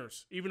need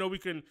centers. Even though we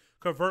can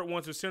convert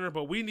one to center,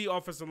 but we need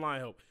offensive line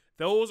help.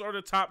 Those are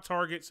the top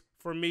targets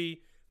for me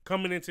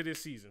coming into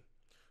this season.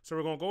 So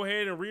we're going to go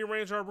ahead and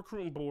rearrange our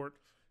recruiting board.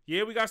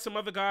 Yeah, we got some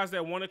other guys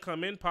that want to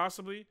come in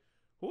possibly.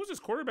 Who's this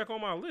quarterback on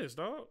my list,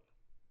 dog?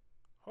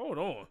 Hold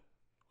on.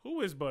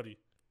 Who is Buddy?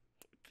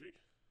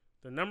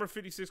 The number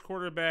 56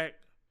 quarterback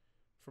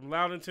from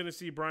Loudon,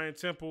 Tennessee, Brian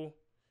Temple.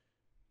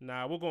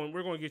 Nah, we're going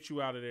to get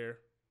you out of there.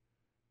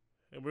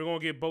 And we're going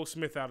to get Bo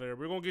Smith out of there.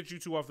 We're going to get you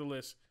 2 off the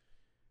list.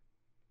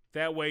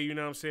 That way, you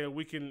know what I'm saying,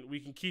 we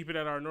can keep it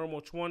at our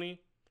normal 20.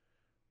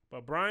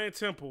 But Brian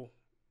Temple,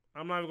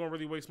 I'm not even going to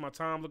really waste my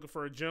time looking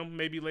for a gem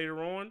maybe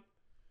later on.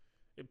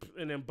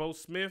 And then Bo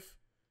Smith,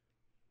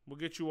 we'll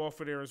get you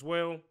off of there as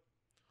well.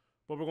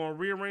 But we're going to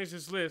rearrange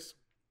this list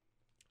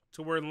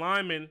to where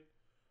linemen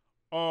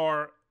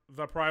are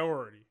the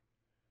priority.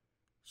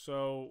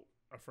 So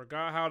I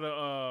forgot how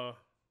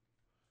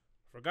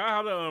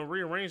to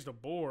rearrange the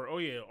board. Oh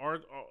yeah, our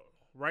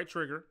right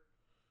trigger.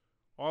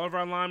 All of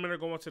our linemen are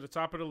going to the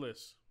top of the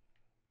list.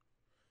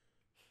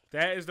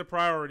 That is the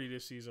priority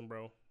this season,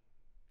 bro.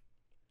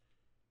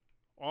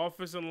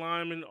 Offensive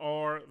linemen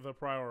are the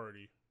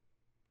priority.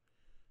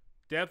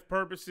 Depth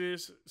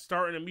purposes,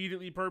 starting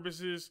immediately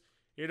purposes,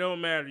 it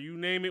don't matter. You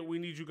name it, we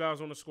need you guys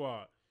on the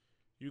squad.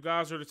 You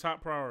guys are the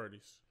top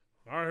priorities.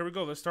 All right, here we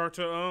go. Let's start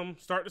the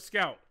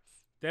scout.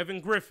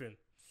 Devin Griffin.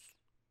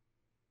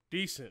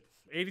 Decent.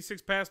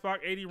 86 pass block,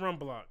 80 run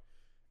block.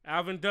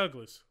 Alvin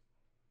Douglas.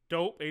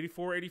 Dope.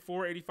 84,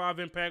 84, 85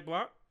 impact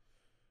block.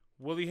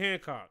 Willie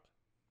Hancock.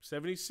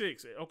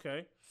 76.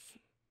 Okay.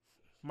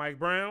 Mike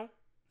Brown.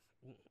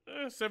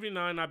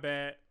 79, not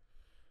bad.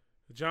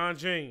 John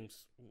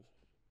James.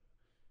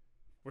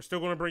 We're still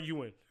going to bring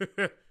you in.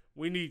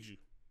 We need you.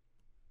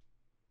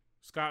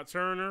 Scott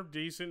Turner.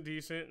 Decent.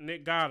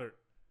 Nick Goddard.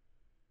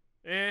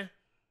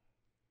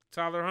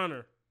 Tyler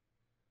Hunter.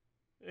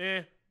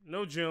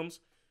 No gems.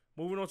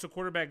 Moving on to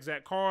quarterback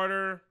Zach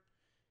Carter.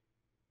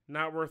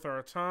 Not worth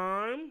our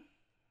time.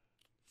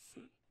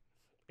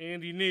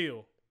 Andy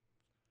Neal.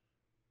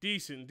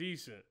 Decent.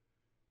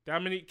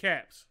 Dominique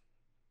Capps.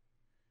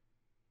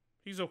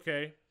 He's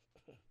okay.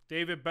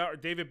 David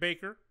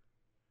Baker.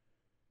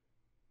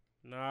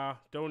 Nah,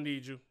 don't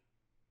need you.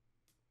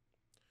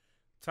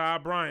 Ty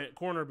Bryant,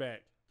 cornerback.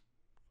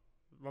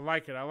 I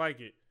like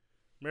it.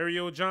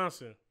 Mario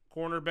Johnson,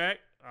 cornerback.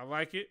 I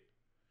like it.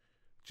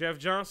 Jeff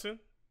Johnson,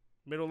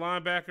 middle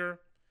linebacker.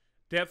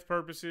 Depth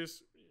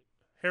purposes.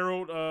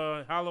 Harold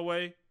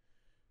Holloway,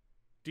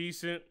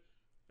 decent.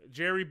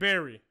 Jerry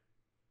Berry,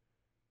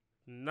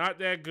 not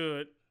that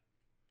good.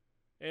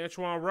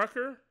 Antoine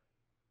Rucker,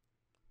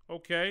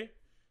 okay.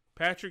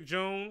 Patrick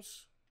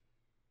Jones,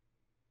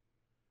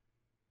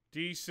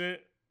 decent.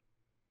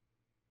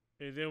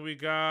 And then we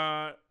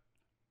got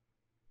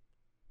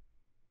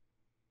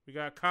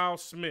Kyle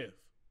Smith.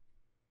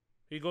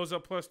 He goes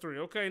up +3.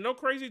 Okay, no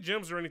crazy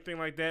gems or anything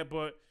like that,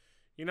 but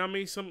you know what I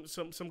mean?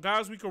 Some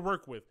guys we could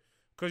work with.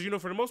 Because,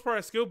 for the most part,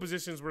 our skill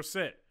positions were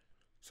set.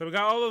 So we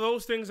got all of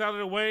those things out of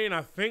the way, and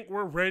I think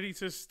we're ready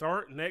to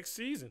start next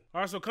season.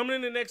 All right, so coming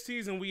into next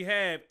season, we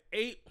have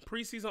 8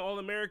 preseason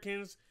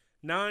All-Americans,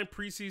 9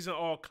 preseason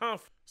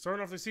All-Conference.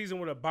 Starting off the season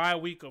with a bye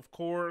week, of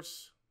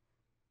course.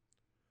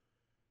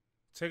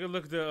 Take a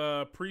look at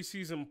the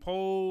preseason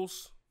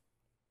polls.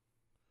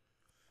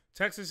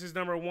 Texas is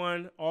number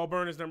 1.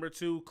 Auburn is number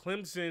 2.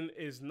 Clemson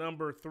is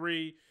number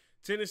 3.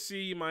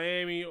 Tennessee,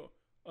 Miami,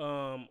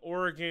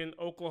 Oregon,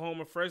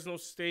 Oklahoma, Fresno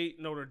State,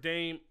 Notre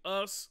Dame,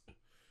 us.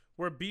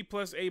 We're B+,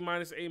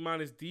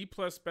 A-, D+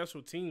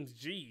 special teams.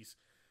 Jeez.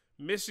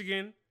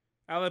 Michigan,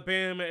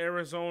 Alabama,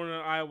 Arizona,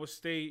 Iowa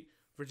State,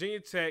 Virginia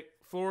Tech,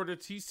 Florida,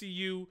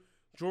 TCU,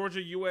 Georgia,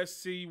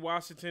 USC,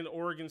 Washington,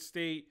 Oregon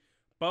State,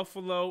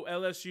 Buffalo,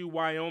 LSU,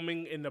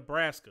 Wyoming, and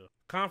Nebraska.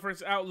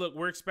 Conference outlook,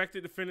 we're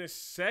expected to finish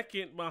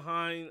second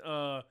behind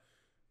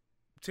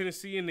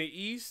Tennessee in the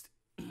East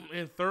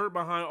and third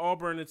behind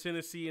Auburn and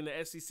Tennessee in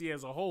the SEC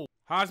as a whole.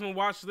 Heisman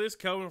watch list,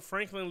 Kelvin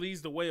Franklin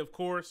leads the way, of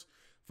course,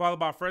 followed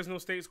by Fresno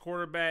State's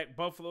quarterback,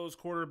 Buffalo's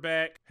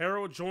quarterback,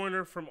 Harold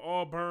Joyner from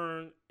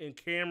Auburn, and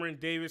Cameron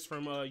Davis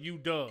from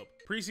UW.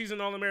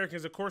 Preseason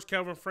All-Americans, of course,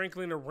 Kelvin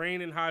Franklin, the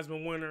reigning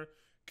Heisman winner.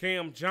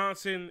 Cam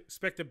Johnson,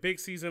 expect a big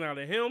season out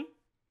of him.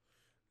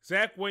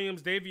 Zach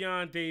Williams,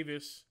 Davion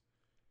Davis,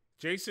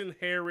 Jason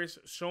Harris,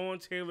 Sean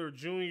Taylor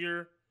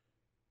Jr.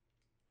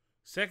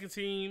 Second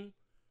team,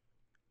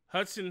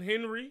 Hudson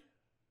Henry,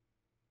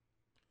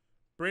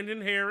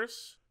 Brendan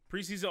Harris.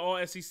 Preseason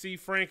All-SEC,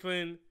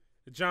 Franklin,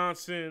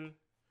 Johnson,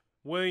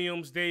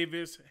 Williams,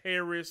 Davis,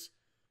 Harris,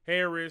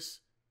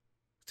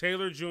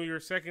 Taylor Jr.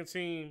 Second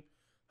team,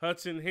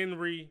 Hudson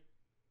Henry,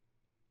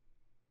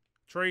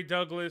 Trey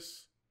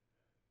Douglas.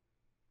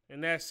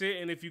 And that's it.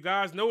 And if you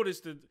guys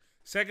noticed, the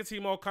second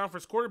team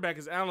all-conference quarterback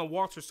is Alan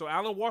Walter. So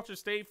Alan Walter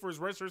stayed for his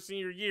rest of his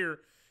senior year,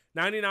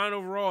 99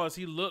 overall, as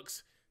he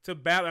looks to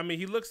battle. I mean,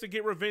 he looks to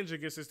get revenge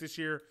against us this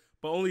year,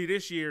 but only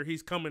this year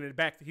he's coming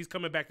back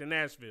to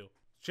Nashville.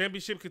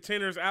 Championship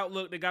contenders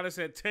outlook, they got us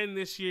at 10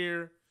 this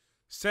year,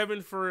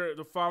 7 for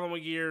the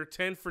following year,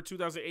 10 for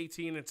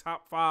 2018, and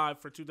top 5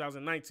 for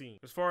 2019.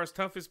 As far as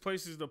toughest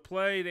places to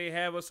play, they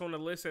have us on the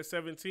list at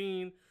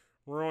 17.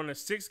 We're on a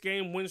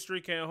 6-game win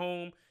streak at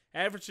home.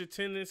 Average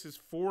attendance is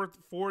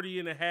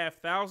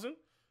 40,500.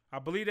 I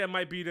believe that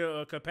might be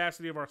the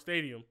capacity of our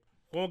stadium.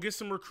 We're going to get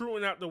some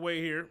recruiting out the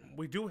way here.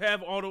 We do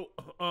have auto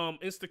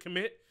instant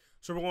commit,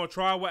 so we're going to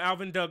try with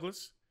Alvin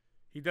Douglas.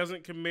 He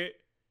doesn't commit.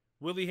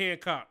 Willie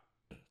Hancock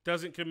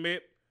doesn't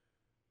commit.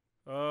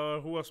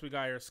 Who else we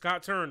got here?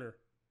 Scott Turner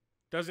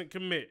doesn't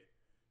commit.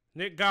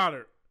 Nick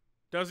Goddard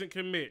doesn't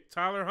commit.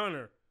 Tyler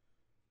Hunter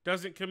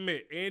doesn't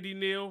commit. Andy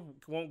Neal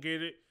won't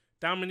get it.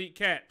 Dominique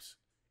Capps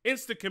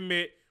instant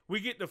commit. We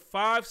get the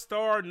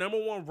 5-star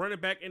 #1 running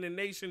back in the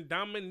nation,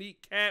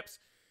 Dominique Capps.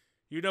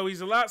 You know,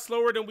 he's a lot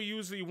slower than we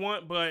usually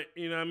want, but,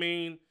 you know what I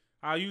mean,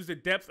 I'll use the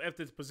depth at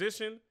this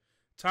position.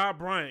 Ty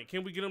Bryant,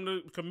 can we get him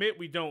to commit?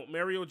 We don't.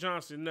 Mario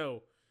Johnson,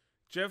 no.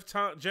 Jeff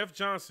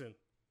Johnson,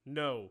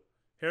 no.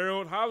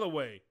 Harold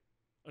Holloway,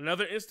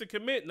 another instant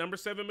commit,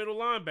 #7 middle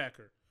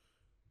linebacker.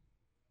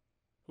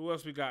 Who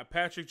else we got?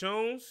 Patrick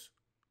Jones,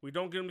 we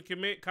don't get him to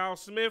commit. Kyle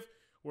Smith,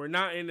 we're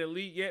not in the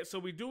league yet, so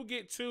we do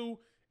get 2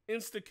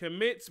 instant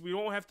commits. We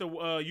don't have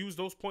to use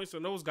those points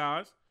on those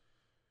guys.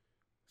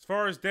 As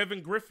far as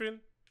Devin Griffin,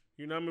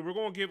 you know what I mean, we're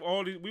going to give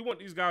all these, we want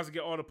these guys to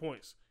get all the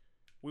points.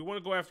 We want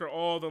to go after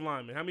all the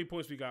linemen. How many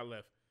points we got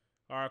left?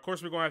 All right, of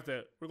course we're going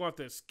to have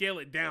to scale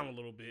it down a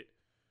little bit.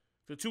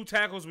 The 2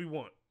 tackles we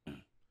want.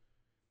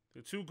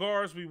 The 2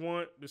 guards we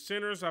want. The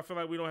centers, I feel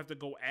like we don't have to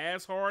go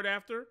as hard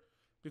after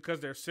because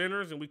they're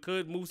centers and we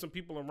could move some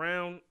people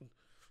around.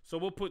 So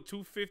we'll put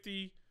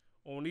 250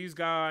 on these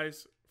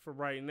guys for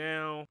right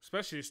now,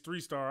 especially this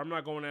 3-star. I'm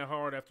not going that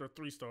hard after a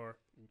 3-star.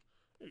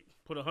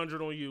 Put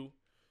 100 on you.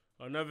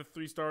 Another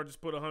 3-star,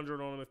 just put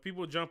 100 on them. If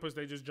people jump us,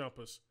 they just jump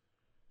us.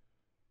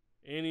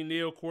 Andy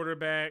Neal,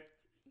 quarterback.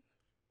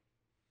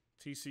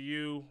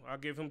 TCU, I'll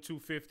give him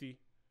 250.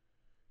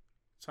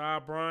 Ty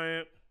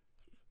Bryant,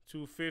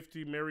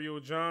 250. Mario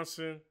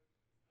Johnson,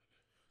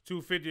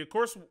 250. Of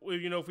course,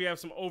 you know, if we have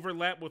some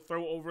overlap, we'll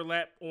throw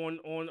overlap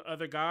on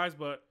other guys,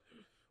 but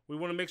we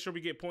want to make sure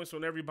we get points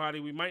on everybody.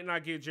 We might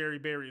not get Jerry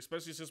Berry,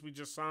 especially since we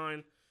just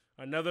signed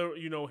another,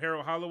 you know,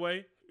 Harold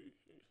Holloway.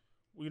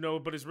 You know,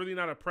 but it's really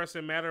not a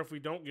pressing matter if we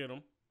don't get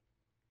him.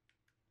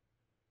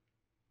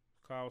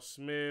 Kyle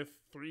Smith,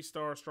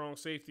 3-star strong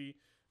safety.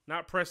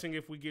 Not pressing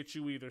if we get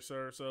you either,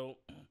 sir. So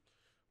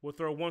we'll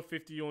throw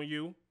 150 on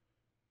you.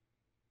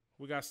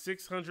 We got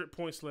 600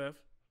 points left.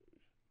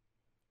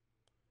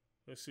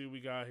 Let's see what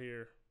we got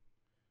here.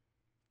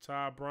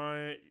 Ty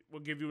Bryant,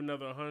 we'll give you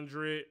another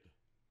 100.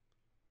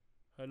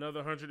 Another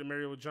 100 to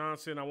Mario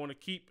Johnson. I want to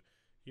keep,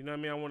 you know what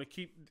I mean? I want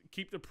to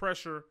keep the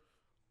pressure,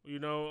 you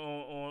know,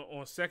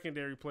 on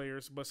secondary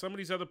players. But some of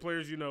these other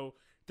players, you know,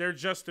 they're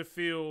just to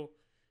fill,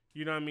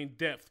 you know what I mean,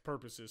 depth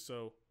purposes.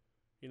 So,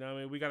 you know what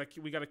I mean, we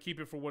gotta keep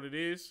it for what it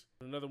is.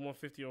 Another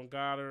 150 on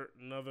Goddard.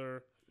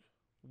 Another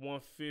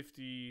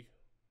 150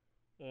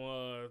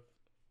 on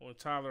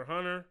Tyler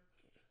Hunter.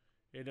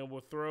 And then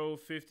we'll throw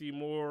 50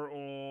 more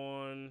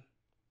on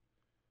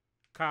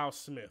Kyle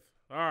Smith.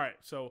 All right,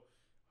 so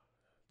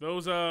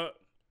those are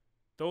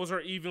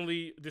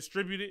evenly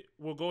distributed.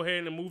 We'll go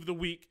ahead and move the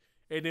week,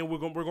 and then we're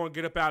gonna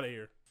get up out of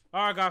here.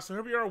 All right, guys. So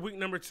here we are, week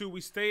number 2.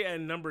 We stay at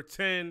number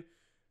 10.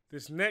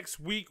 This next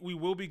week, we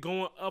will be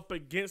going up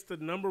against the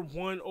number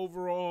 1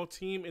 overall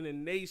team in the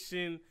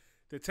nation,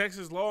 the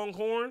Texas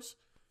Longhorns.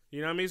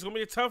 You know what I mean? It's gonna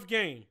be a tough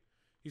game.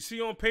 You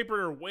see, on paper,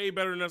 they're way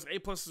better than us. A+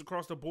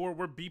 across the board.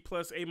 We're B+,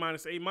 A-,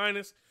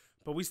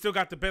 but we still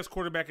got the best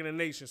quarterback in the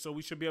nation, so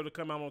we should be able to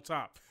come out on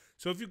top.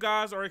 So if you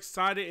guys are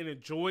excited and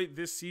enjoyed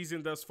this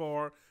season thus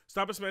far,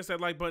 stop and smash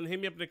that like button. Hit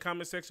me up in the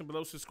comment section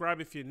below.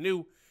 Subscribe if you're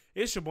new.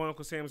 It's your boy,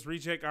 Uncle Sam's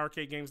Reject,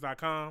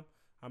 arcadegames.com.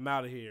 I'm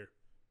out of here.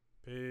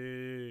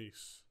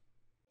 Peace.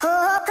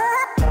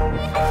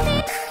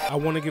 I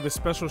want to give a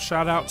special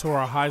shout out to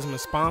our Heisman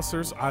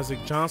sponsors, Isaac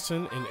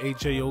Johnson and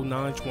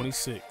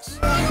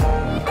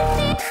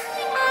AJ0926.